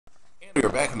We are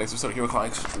back on the next episode of Hero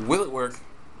Comics. Will it work?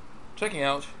 Checking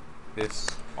out this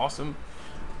awesome,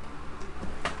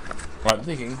 well, I'm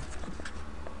thinking,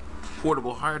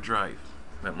 portable hard drive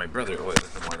that my brother. Oh, wait, that's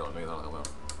the white on me.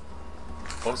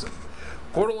 Awesome.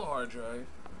 Portable hard drive,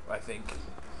 I think,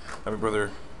 that my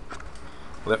brother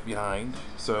left behind.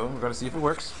 So we're gonna see if it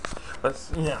works.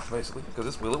 Yeah, basically, because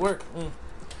this will it work?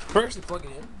 First, you plug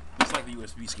it in, just like the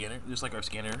USB scanner, just like our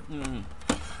scanner.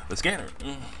 The scanner.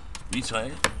 You try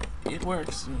it. It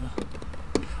works.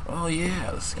 Oh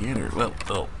yeah, the scanner. Well,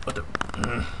 what the?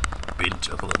 Pinch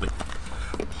up a little bit.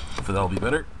 Hopefully that'll be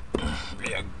better.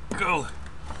 There you go.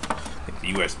 Take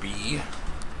the USB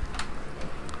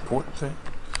port. Okay.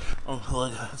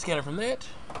 Plug the scanner from that.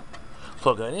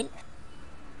 Plug that in.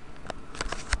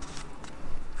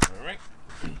 All right.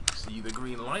 See the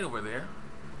green light over there?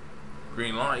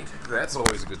 Green light. That's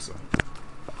always a good sign.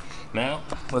 Now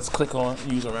let's click on.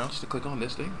 Use our mouse to click on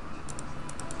this thing.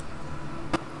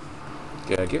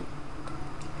 Thank you.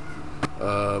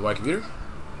 My computer.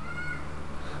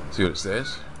 See what it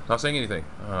says. Not saying anything.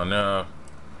 Oh no.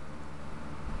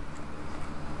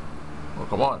 Well,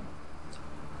 come on.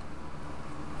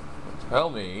 Tell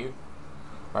me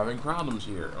we're having problems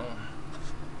here.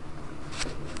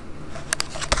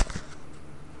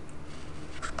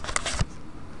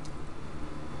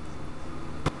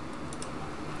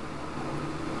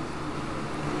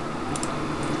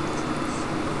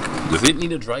 Does it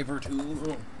need a driver too?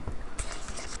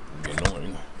 Be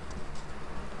annoying.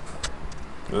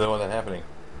 I don't want that happening.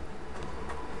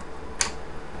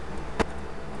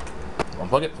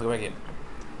 Unplug it, plug it back in.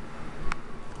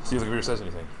 See if the computer says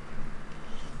anything.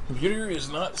 Computer is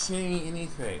not saying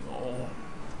anything. Oh,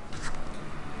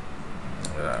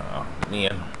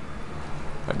 man.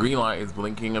 That green light is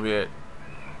blinking a bit.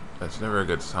 That's never a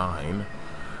good sign.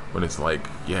 When it's like,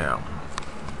 yeah,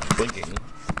 blinking.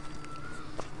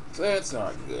 So that's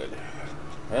not good.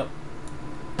 Well,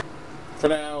 for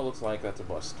now, looks like that's a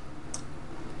bust.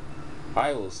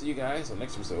 I will see you guys on the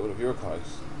next episode of Hero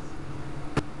Comics.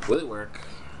 Will it work?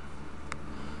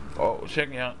 Oh, check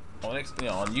me out on next,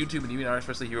 on YouTube and DeviantArt,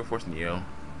 especially Hero Force Neo,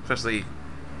 especially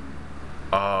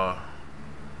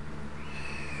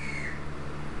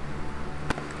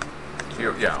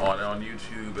here, yeah, on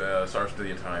YouTube, Star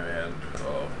Study in Time and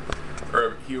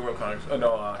or Hero Comics.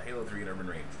 No, Halo 3 and Urban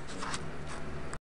Reign.